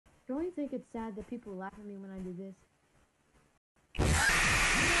Don't you think it's sad that people laugh at me when I do this? Wake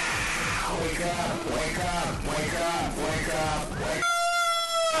up, wake up, wake up, wake up, wake up.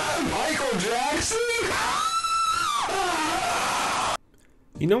 Michael Jackson?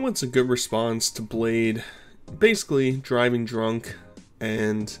 You know what's a good response to Blade basically driving drunk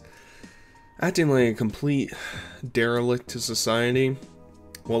and acting like a complete derelict to society?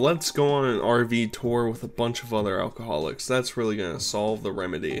 Well, let's go on an RV tour with a bunch of other alcoholics. That's really going to solve the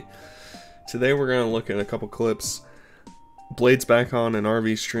remedy. Today we're going to look at a couple clips. Blade's back on an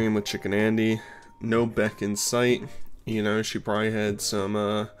RV stream with Chicken Andy. No Beck in sight. You know, she probably had some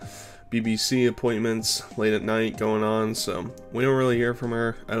BBC appointments late at night going on, so we don't really hear from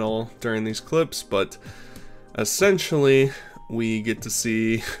her at all during these clips, but essentially we get to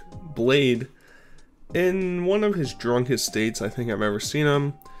see Blade in one of his drunkest states I think I've ever seen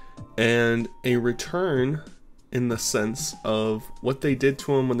him, and a return in the sense of what they did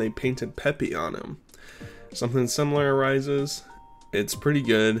to him when they painted Pepe on him. Something similar arises. It's pretty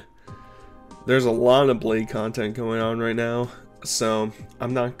good. There's a lot of Blade content going on right now, so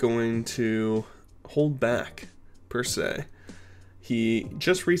I'm not going to hold back per se. He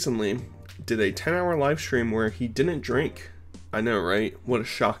just recently did a 10-hour live stream where he didn't drink. I know, right? What a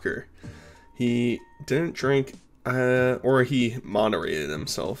shocker. He didn't drink, or he moderated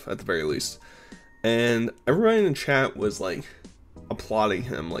himself at the very least. And everybody in the chat was like applauding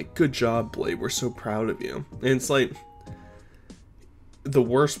him, like, good job, Blade, we're so proud of you. And it's like, the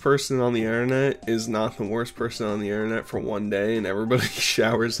worst person on the internet is not the worst person on the internet for one day, and everybody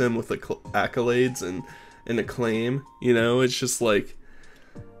showers him with accolades and acclaim. You know, it's just like,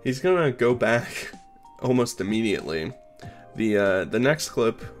 he's gonna go back almost immediately. The next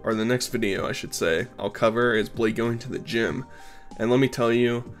clip, or the next video I should say, I'll cover is Blade going to the gym. And let me tell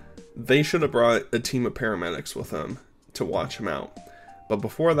you, they should have brought a team of paramedics with him to watch him out. But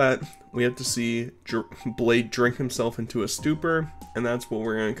before that, we have to see Blade drink himself into a stupor, and that's what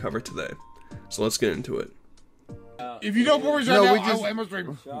we're going to cover today. So let's get into it. If you don't pull No, shot we now, just- I'll Emma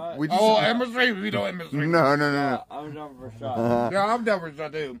stream. We just, Oh, Emma stream. We don't Emma stream. no. I'm down for a shot. Yeah, I'm down for a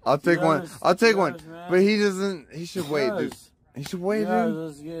shot too. I'll take one. Yes, I'll take yes, one. man. But he doesn't. He should wait, dude. Yes. He should wait, Yeah, dude.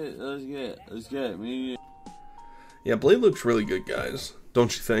 let's get it. Me. Yeah, Blade looks really good, guys.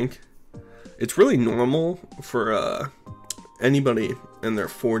 Don't you think? It's really normal for anybody in their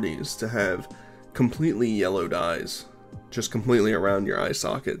 40s to have completely yellowed eyes. Just completely around your eye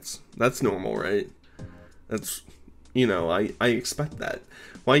sockets. That's normal, right? That's, you know, I expect that.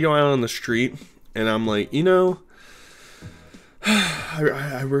 When I go out on the street and I'm like, you know,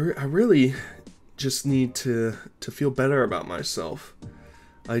 I really just need to feel better about myself.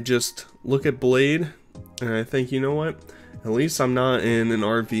 I just look at Blade and I think, you know what? At least I'm not in an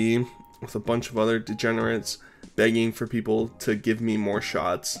RV with a bunch of other degenerates begging for people to give me more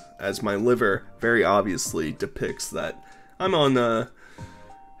shots, as my liver very obviously depicts that I'm on a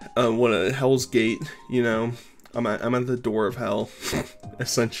Hell's Gate, you know. I'm at the door of hell,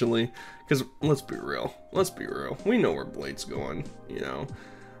 essentially. Because let's be real. We know where Blade's going, you know.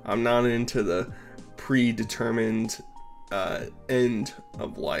 I'm not into the predetermined end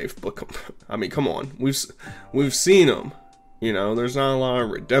of life, but I mean, come on. We've seen him. You know, there's not a lot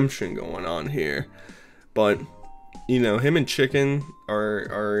of redemption going on here. But, you know, him and Chicken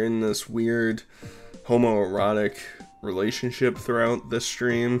are in this weird homoerotic relationship throughout this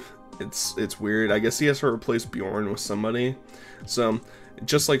stream. It's weird. I guess he has to replace Bjorn with somebody. So,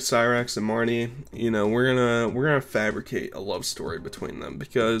 just like Cyrax and Marty, you know, we're gonna fabricate a love story between them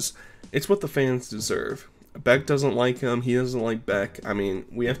because it's what the fans deserve. Beck doesn't like him. He doesn't like Beck. I mean,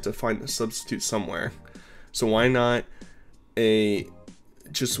 we have to find a substitute somewhere. So why not a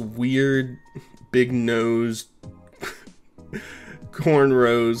just weird, big-nosed,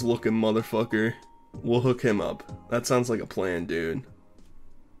 cornrows looking motherfucker? We'll hook him up. That sounds like a plan, dude.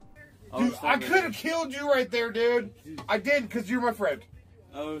 Dude, I could have killed you right there, dude. I did because you're my friend.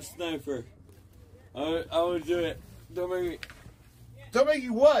 I'm a sniper. I would do it. Don't make me. Don't make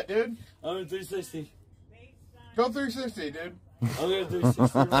you what, dude? I'm a 360. Go 360, dude. I'm gonna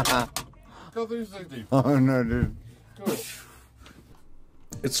 360. Go 360. Oh no, dude. Go.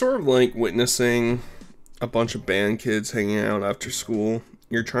 It's sort of like witnessing a bunch of band kids hanging out after school.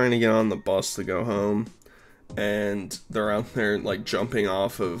 You're trying to get on the bus to go home, and they're out there like jumping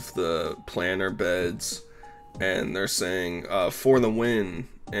off of the planter beds, and they're saying for the win,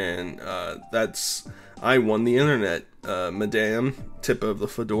 and that's I won the internet, madame, tip of the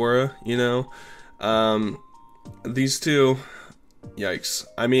fedora, you know. These two, yikes.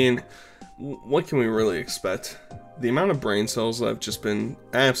 I mean, what can we really expect? The amount of brain cells that have just been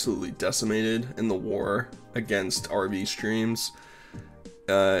absolutely decimated in the war against RV streams,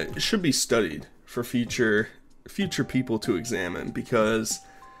 should be studied for future people to examine, because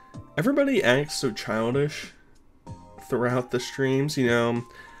everybody acts so childish throughout the streams. You know,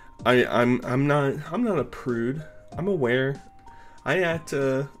 I'm not a prude. I'm aware I act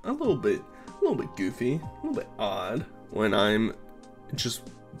a little bit goofy, a little bit odd when I'm just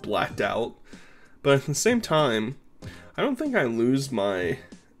blacked out, but at the same time, I don't think I lose my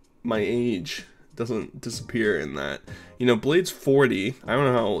age. Doesn't disappear in that. You know, Blade's 40. I don't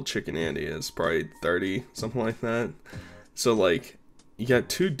know how old Chicken Andy is. Probably 30, something like that. So, like, you got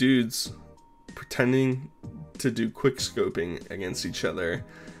two dudes pretending to do quick scoping against each other,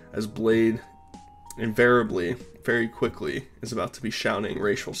 as Blade invariably, very quickly, is about to be shouting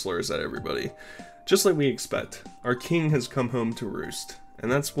racial slurs at everybody. Just like we expect. Our king has come home to roost.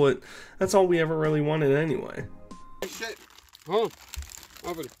 And that's all we ever really wanted anyway. Shit. Oh,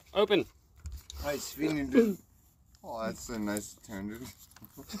 open. Nice feeling, dude. Oh, that's a nice turn, dude.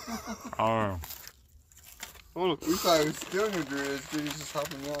 Oh. We thought he was stealing your Doritos, dude. He's just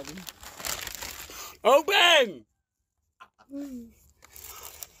helping you out, dude. Open!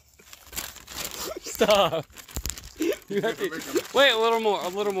 Stop. You have to, wait, a little more.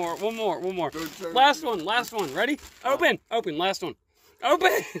 One more. Last one. Ready? Open. Last one.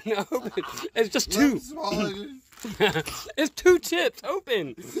 Open. It's just two. It's two chips.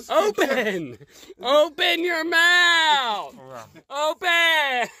 Open your mouth.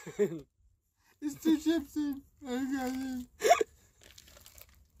 Open. It's two chips in. I got it.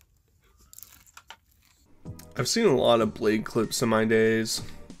 I've seen a lot of Blade clips in my days.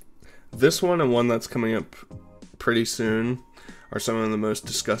 This one and one that's coming up pretty soon are some of the most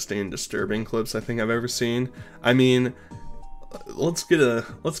disgusting and disturbing clips I think I've ever seen. I mean, let's get a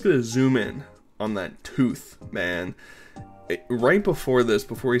zoom in on that tooth, man. Right before this,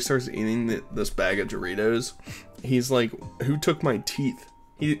 before he starts eating this bag of Doritos, he's like, "Who took my teeth?"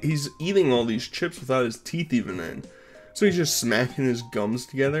 He's eating all these chips without his teeth even in. So he's just smacking his gums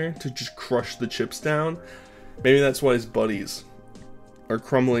together to just crush the chips down. Maybe that's why his buddies are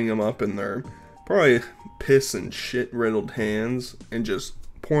crumbling them up in their probably piss and shit riddled hands and just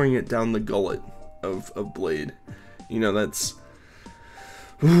pouring it down the gullet of Blade. You know, that's...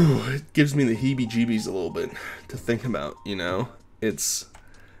 Ooh, it gives me the heebie-jeebies a little bit to think about, you know? It's...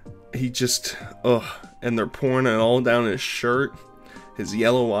 He just... Ugh. And they're pouring it all down his shirt. His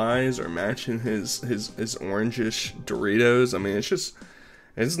yellow eyes are matching his orangish Doritos. I mean, it's just...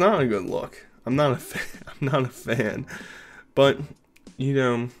 It's not a good look. I'm not a fan. But, you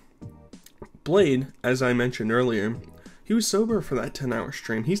know... Blade, as I mentioned earlier, he was sober for that 10-hour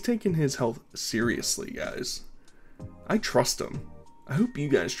stream. He's taking his health seriously, guys. I trust him. I hope you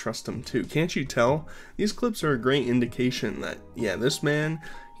guys trust him too. Can't you tell? These clips are a great indication that, yeah, this man,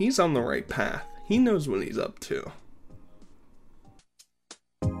 he's on the right path. He knows what he's up to.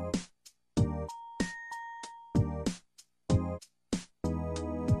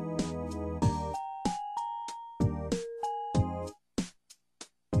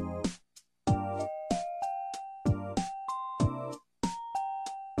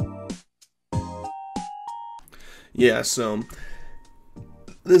 Yeah, so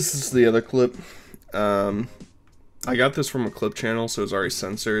this is the other clip. I got this from a clip channel, so it's already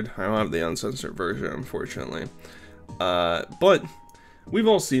censored. I don't have the uncensored version, unfortunately. But we've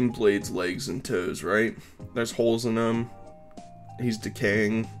all seen Blade's legs and toes, right? There's holes in them. He's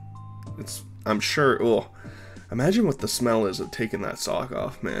decaying. I'm sure. Oh, imagine what the smell is of taking that sock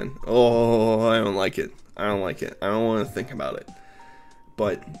off, man. Oh, I don't like it. I don't want to think about it.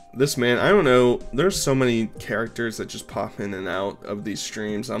 But this man, I don't know, there's so many characters that just pop in and out of these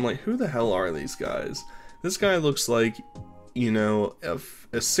streams. I'm like, who the hell are these guys? This guy looks like, you know, a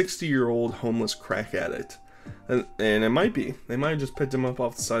 60-year-old homeless crack addict. And it might be. They might have just picked him up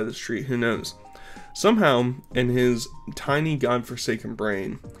off the side of the street, who knows. Somehow, in his tiny godforsaken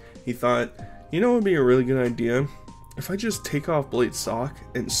brain, he thought, you know what would be a really good idea? If I just take off Blade's sock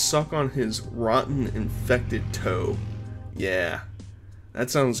and suck on his rotten, infected toe. Yeah. That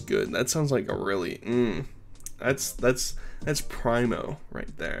sounds good. That sounds like a really, that's primo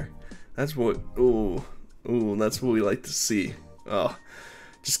right there. That's what, that's what we like to see. Oh,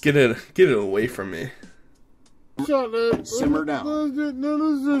 just get it away from me. Simmer down.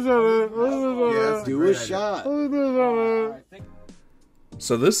 Yeah, do a shot.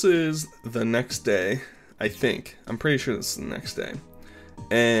 So this is the next day, I think. I'm pretty sure this is the next day.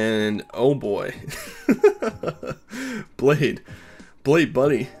 And, oh boy. Blade,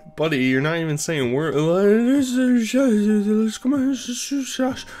 buddy, you're not even saying word.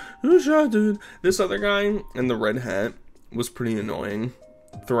 Dude. This other guy in the red hat was pretty annoying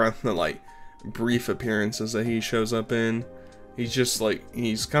throughout the, like, brief appearances that he shows up in. He's just like,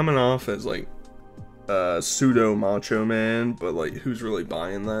 he's coming off as like a pseudo macho man, but like, who's really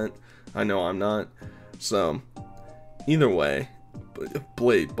buying that? I know I'm not. So, either way,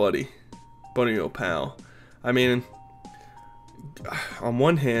 Blade, buddy, old pal. I mean, on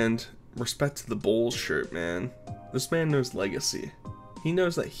one hand, respect to the Bulls shirt, man. This man knows legacy. He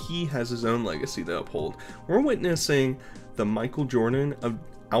knows that he has his own legacy to uphold. We're witnessing the Michael Jordan of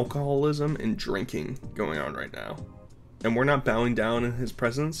alcoholism and drinking going on right now. And we're not bowing down in his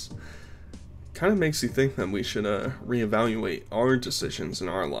presence. Kind of makes you think that we should reevaluate our decisions in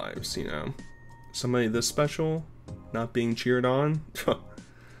our lives, you know. Somebody this special, not being cheered on,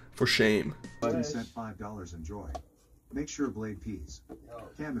 for shame. Buddy sent $5. Enjoy. Make sure Blade pees.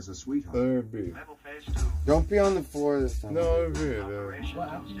 Cam is a sweetheart. Don't be on the floor this time. No, it'd be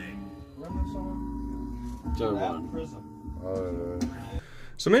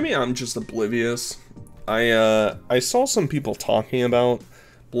So maybe I'm just oblivious. I saw some people talking about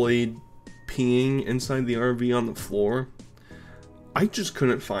Blade peeing inside the RV on the floor. I just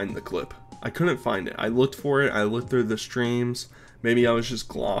couldn't find the clip. I couldn't find it. I looked for it. I looked through the streams. Maybe I was just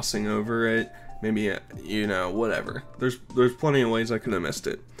glossing over it. Maybe, you know, whatever. There's plenty of ways I could have missed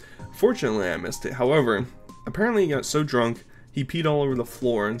it. Fortunately, I missed it. However, apparently he got so drunk, he peed all over the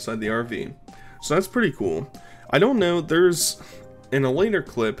floor inside the RV. So that's pretty cool. I don't know, there's, in a later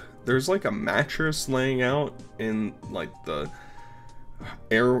clip, there's like a mattress laying out in like the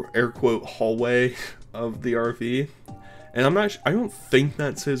air quote hallway of the RV. And I don't think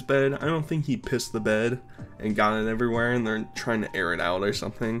that's his bed. I don't think he pissed the bed and got it everywhere and they're trying to air it out or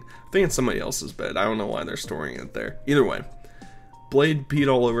something. I think it's somebody else's bed. I don't know why they're storing it there. Either way, Blade peed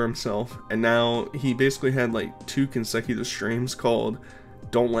all over himself, and now he basically had like 2 consecutive streams called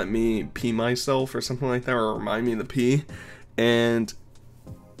 "Don't Let Me Pee Myself" or something like that, or "Remind Me to Pee." And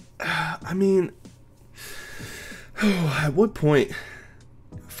I mean, at what point,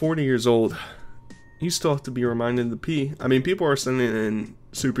 40 years old, you still have to be reminded to pee? I mean, people are sending in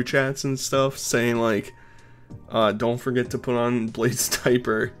super chats and stuff saying like, don't forget to put on Blade's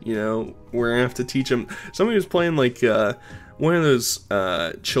diaper, you know, we're gonna have to teach him. Somebody was playing like one of those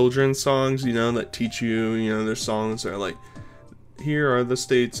children's songs, you know, that teach you, you know, their songs are like, here are the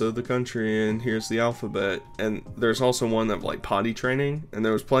states of the country and here's the alphabet. And there's also one that like potty training, and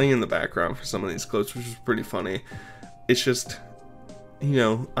there was playing in the background for some of these clips, which was pretty funny. It's just, you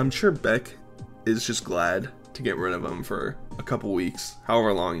know, I'm sure Beck is just glad to get rid of him for a couple weeks,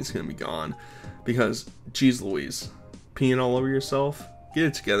 however long he's gonna be gone, because geez Louise, peeing all over yourself, get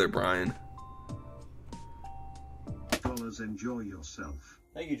it together, Brian. Fellas, enjoy yourself.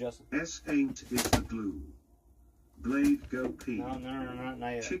 Thank you, Justin. S ain't is the glue. Blade, go pee. No, not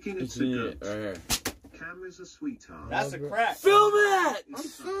yet. Chicken is a goat. Cam is a sweetheart. That's a crack. Film it!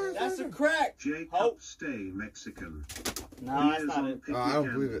 That's a crack. Jacob, stay Mexican. No, that's not it. Oh, I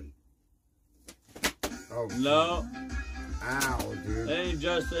don't believe it. Oh, No. Ow, dude. Hey,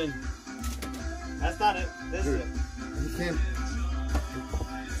 Justin. That's not it. This is it. You can't.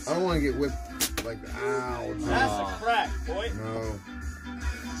 I don't want to get whipped like, ow, dude. That's a crack, boy. No.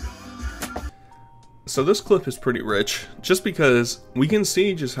 So this clip is pretty rich, just because we can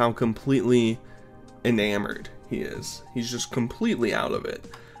see just how completely enamored he is. He's just completely out of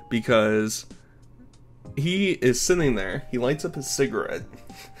it, because he is sitting there, he lights up his cigarette,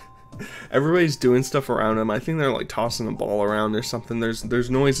 everybody's doing stuff around him. I think they're like tossing a ball around or something. There's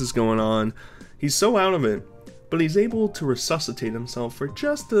noises going on. He's so out of it, but he's able to resuscitate himself for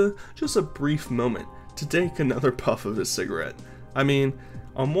just a brief moment to take another puff of his cigarette. I mean,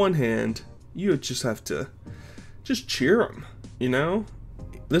 on one hand, you just have to just cheer him, you know?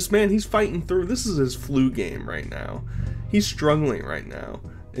 This man, he's fighting through. This is his flu game right now. He's struggling right now.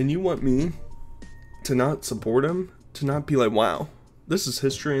 And you want me to not support him? To not be like, wow, this is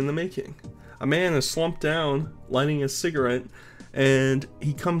history in the making. A man is slumped down, lighting a cigarette, and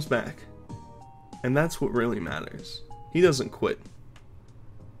he comes back. And that's what really matters. He doesn't quit.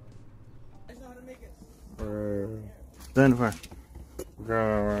 Stand for.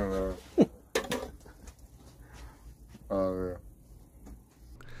 Oh,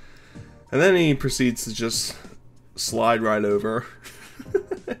 And then he proceeds to just slide right over.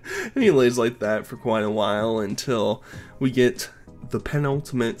 And he lays like that for quite a while until we get the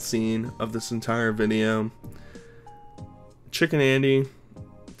penultimate scene of this entire video. Chicken Andy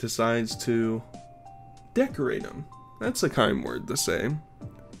decides to decorate him. That's a kind word to say.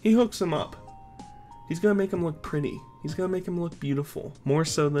 He hooks him up. He's gonna make him look pretty. He's gonna make him look beautiful. More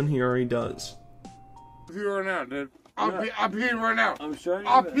so than he already does. I'm peeing right now, dude. I'm peeing right now. I'm showing you.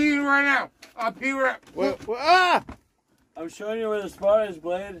 I'm peeing right now. I'm peeing right now. I'm showing you where the spot is,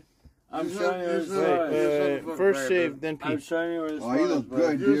 Blade. I'm showing you where this was. First shave, then I'm pee. showing you where this Oh, you look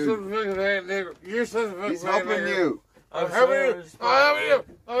good, dude. You're such a He's helping you. I'm helping you. I hate you.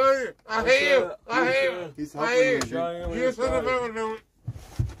 I hate you. I hate you. He's I helping hate you. you. You're such a fucking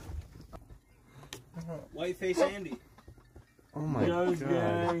Whiteface Andy. Oh my Joe's god.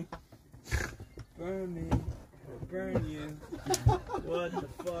 gang. Burn me. Burn you. What the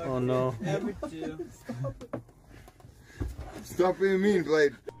fuck? Oh no. Ever do? Stop being mean,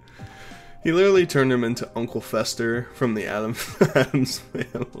 Blade. He literally turned him into Uncle Fester from the Addams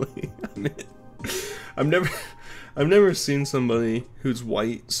family. I mean, I've never seen somebody who's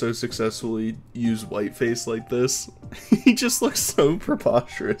white so successfully use whiteface like this. He just looks so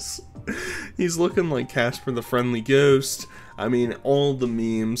preposterous. He's looking like Casper the Friendly Ghost. I mean, all the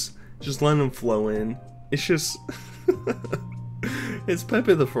memes. Just let him flow in. It's just it's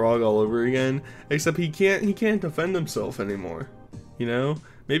Pepe the Frog all over again. Except he can't defend himself anymore. You know?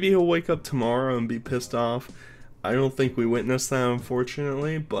 Maybe he'll wake up tomorrow and be pissed off. I don't think we witnessed that,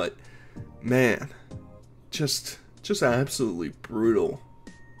 unfortunately, but man, just absolutely brutal.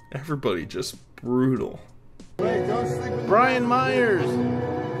 Everybody just brutal. Brian Myers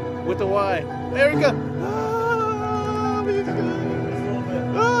with the Y. There we go. Oh, he's good.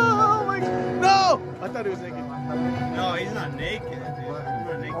 Oh my God. No! I thought he was naked. No, he's not naked, dude. He's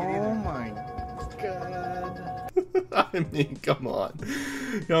not naked Oh either. my God. I mean, come on.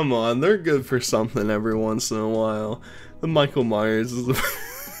 Come on, they're good for something every once in a while. The Michael Myers is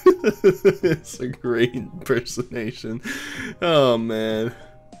it's a great impersonation. Oh man.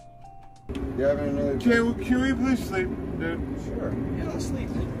 You having another? Can we please sleep, dude? Sure. Yeah, I'll sleep.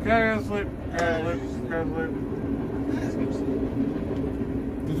 Can I go to sleep? Can I sleep? Can I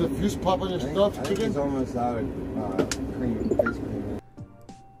sleep? Does the fuse pop on your stuff, I think chicken? he's almost out of cream, face cream.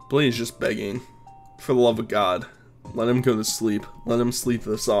 Blade's just begging. For the love of God, let him go to sleep. Let him sleep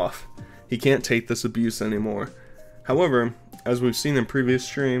this off. He can't take this abuse anymore. However, as we've seen in previous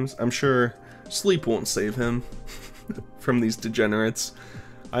streams, I'm sure sleep won't save him from these degenerates.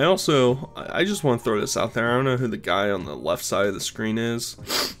 I just want to throw this out there. I don't know who the guy on the left side of the screen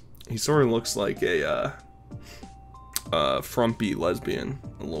is. He sort of looks like a frumpy lesbian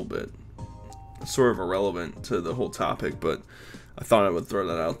a little bit. It's sort of irrelevant to the whole topic, but I thought I would throw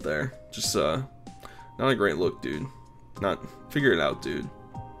that out there. Just not a great look, dude. Figure it out, dude.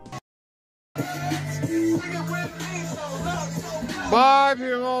 Bye,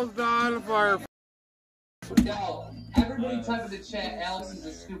 people. Die the fire. Yo, everybody type in the chat, Alex is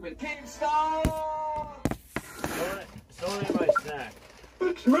a stupid Kingston! Someone ate my snack.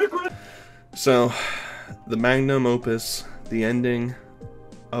 So, the magnum opus, the ending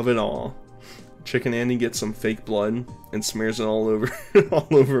of it all. Chicken Andy gets some fake blood and smears it all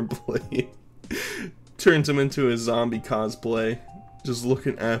over Blade. Turns him into a zombie cosplay, just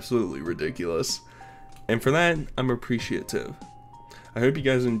looking absolutely ridiculous. And for that, I'm appreciative. I hope you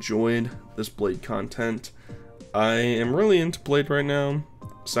guys enjoyed this Blade content. I am really into Blade right now.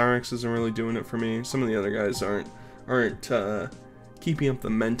 Cyrex isn't really doing it for me. Some of the other guys aren't keeping up the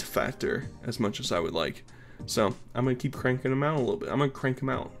ment factor as much as I would like. So I'm gonna keep cranking them out a little bit. I'm gonna crank them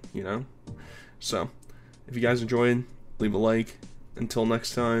out, you know. So if you guys enjoyed, leave a like. Until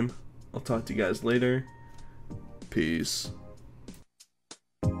next time, I'll talk to you guys later. Peace.